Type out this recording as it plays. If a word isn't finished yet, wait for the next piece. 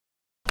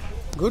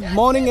Good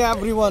morning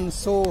everyone.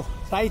 So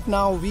right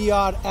now we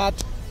are at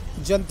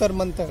Jantar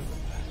Mantar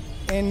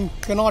in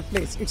Connaught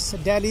place. It's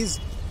Delhi's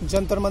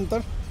Jantar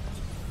Mantar,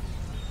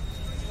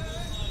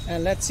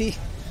 and let's see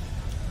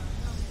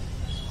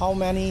how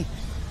many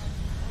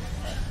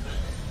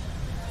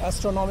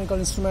astronomical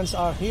instruments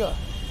are here.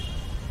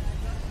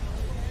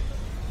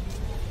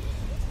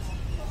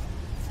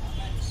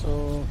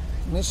 So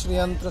Mishra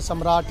Yantra,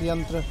 Samrat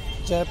Yantra,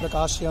 Jai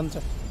Prakash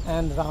Yantra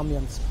and Ram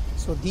Yantra.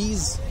 So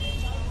these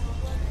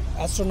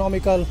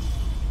astronomical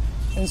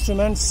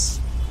instruments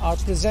are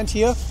present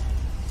here.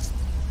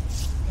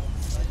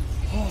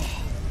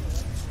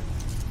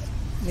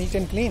 Neat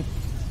and clean.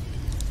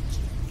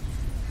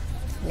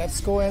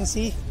 Let's go and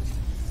see.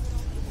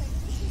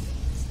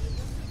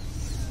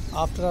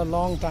 After a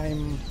long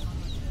time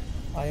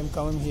I am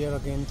coming here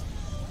again.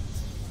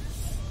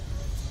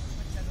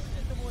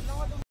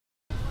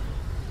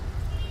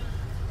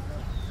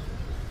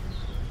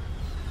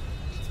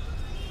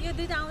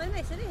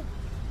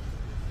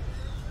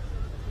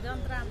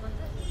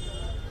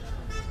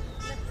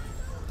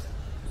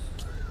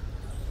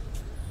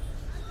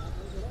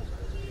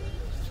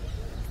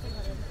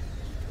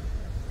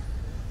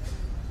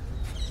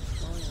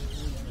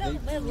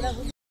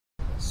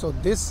 So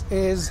this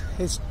is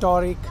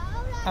historic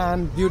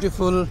and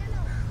beautiful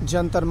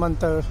Jantar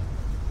Mantar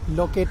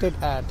located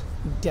at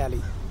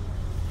Delhi.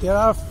 There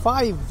are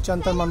 5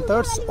 Jantar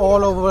Mantars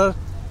all over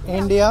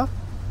India,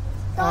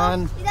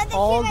 and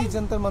all the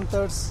Jantar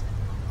Mantars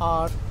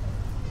are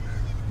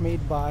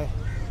made by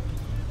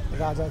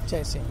Raja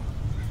Jai Singh.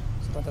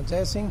 So Raja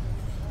Jai Singh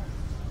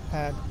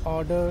had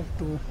order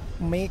to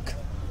make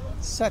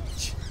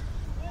such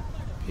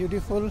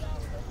beautiful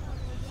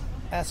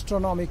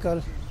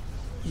astronomical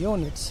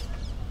units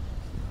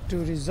to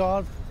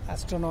resolve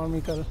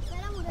astronomical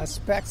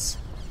aspects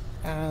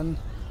and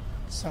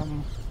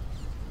some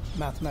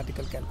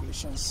mathematical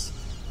calculations,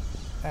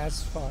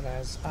 as far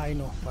as I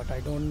know, but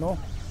I don't know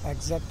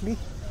exactly.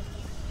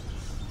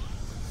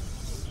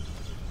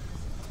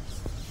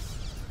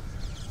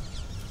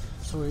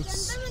 So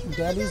it's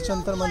Delhi's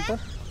Jantar Mantar.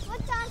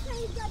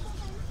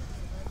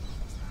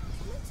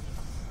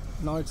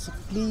 Now it's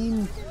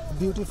clean,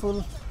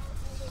 beautiful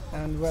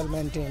and well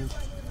maintained.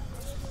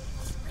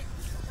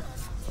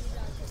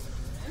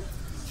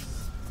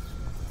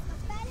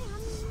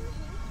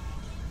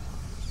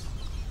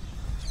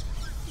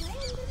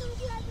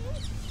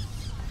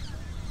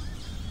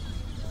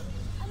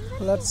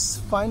 Let's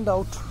find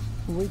out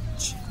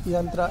which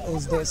yantra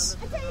is this.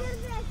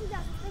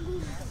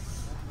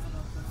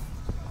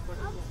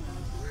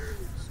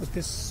 So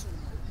this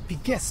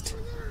biggest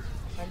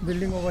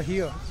building over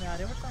here,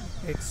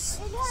 it's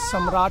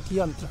Samrat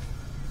Yantra.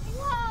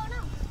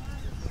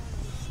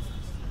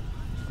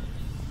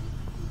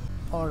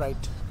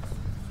 Alright,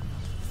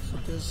 so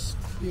this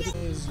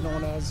is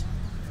known as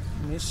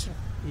Mishra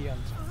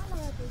Yantra.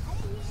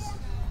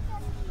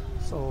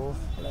 So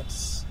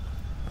let's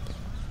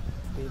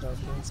read out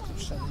the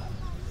inscription.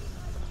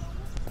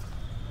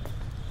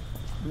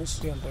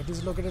 Mishra Yantra. It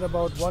is located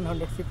about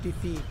 150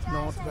 feet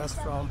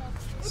northwest from.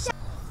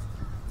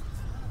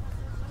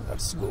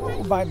 Let's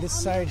go by this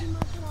side.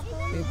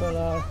 People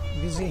are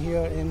busy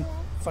here in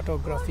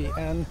photography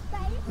and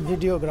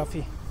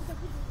videography.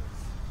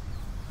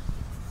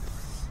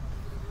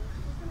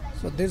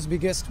 So this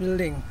biggest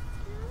building,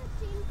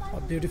 a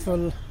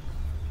beautiful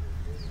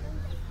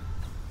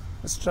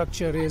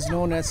structure, is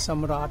known as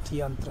Samrat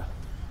Yantra.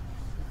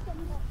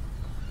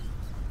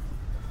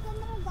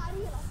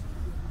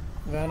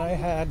 When I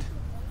had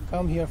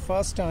come here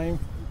first time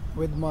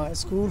with my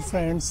school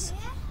friends,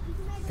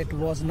 it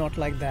was not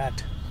like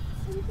that.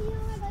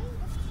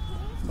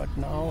 But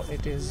now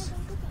it is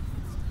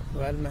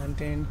well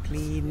maintained,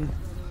 clean.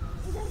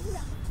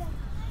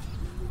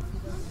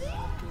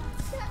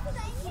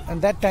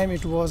 And that time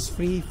it was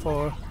free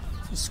for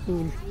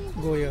school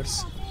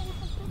goers,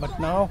 but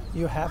now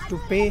you have to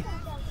pay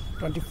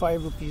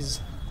 25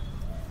 rupees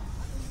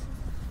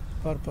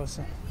per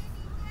person.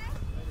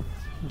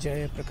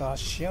 Jai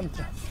Prakash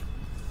Yantra.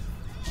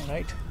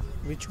 Alright,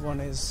 which one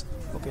is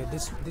okay?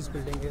 This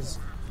building is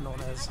known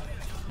as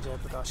Jai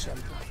Prakash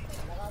Yantra.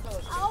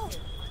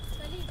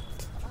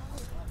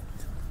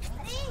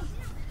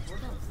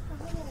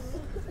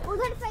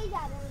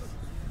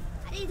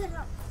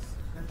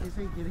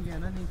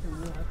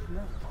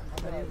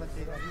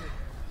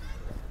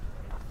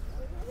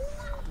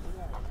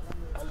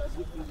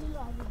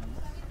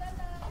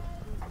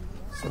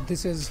 So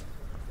this is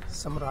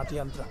Samrat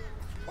Yantra.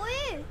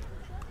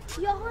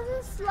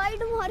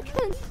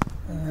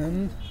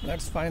 And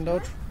let's find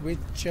out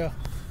which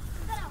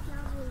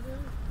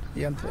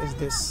yantra is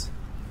this.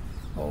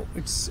 Oh,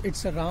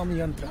 it's a Ram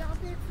Yantra.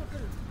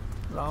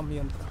 Ram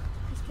Yantra.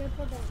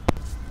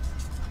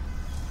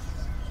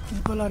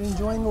 People are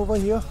enjoying over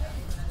here,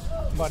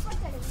 but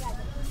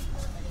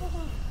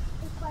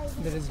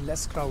there is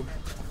less crowd.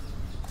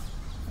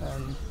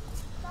 And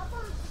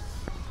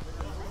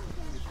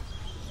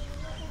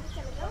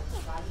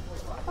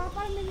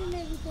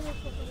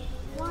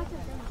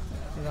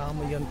Ram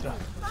Yantra.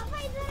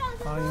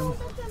 I am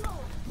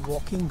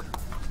walking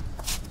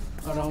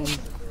around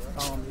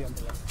Ram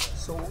Yantra.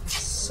 So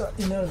it's an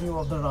inner view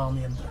of the Ram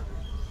Yantra.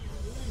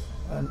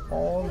 And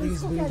all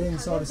these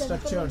buildings or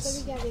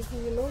structures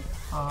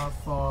are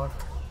for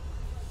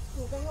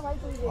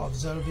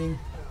observing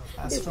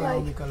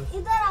astronomical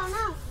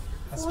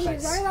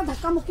aspects.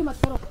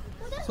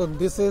 So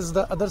this is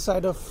the other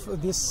side of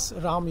this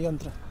Ram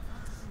Yantra.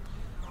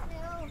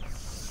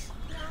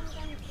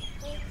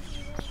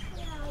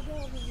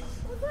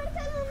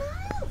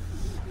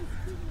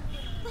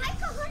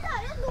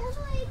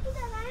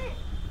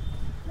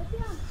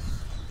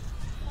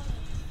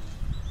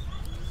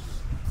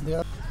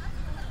 There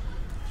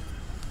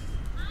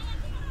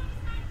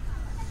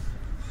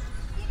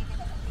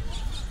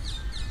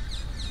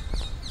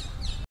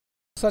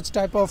such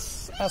type of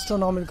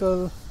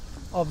astronomical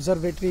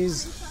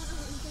observatories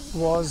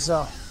was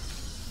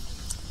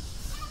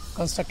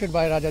constructed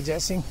by Raja Jai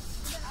Singh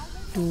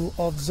to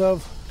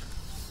observe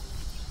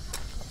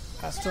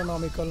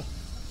astronomical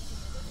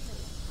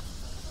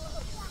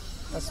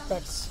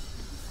aspects.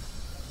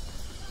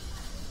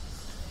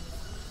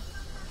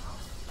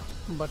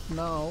 But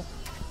now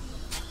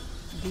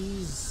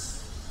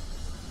these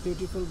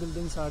beautiful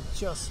buildings are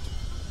just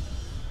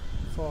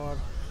for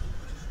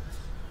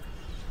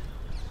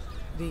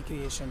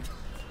recreation.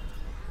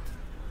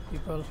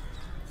 People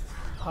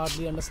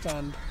hardly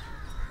understand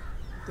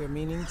their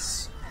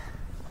meanings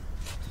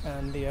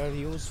and their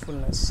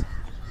usefulness.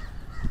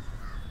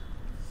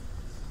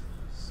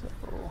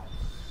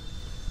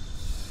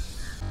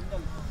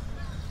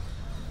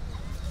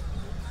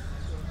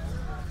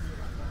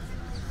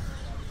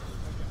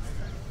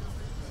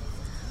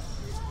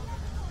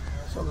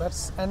 So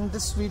let's end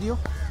this video.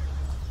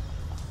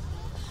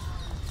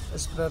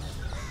 Spread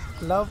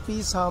love,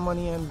 peace,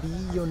 harmony, and be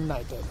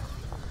united.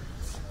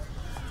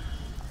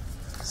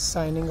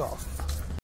 Signing off.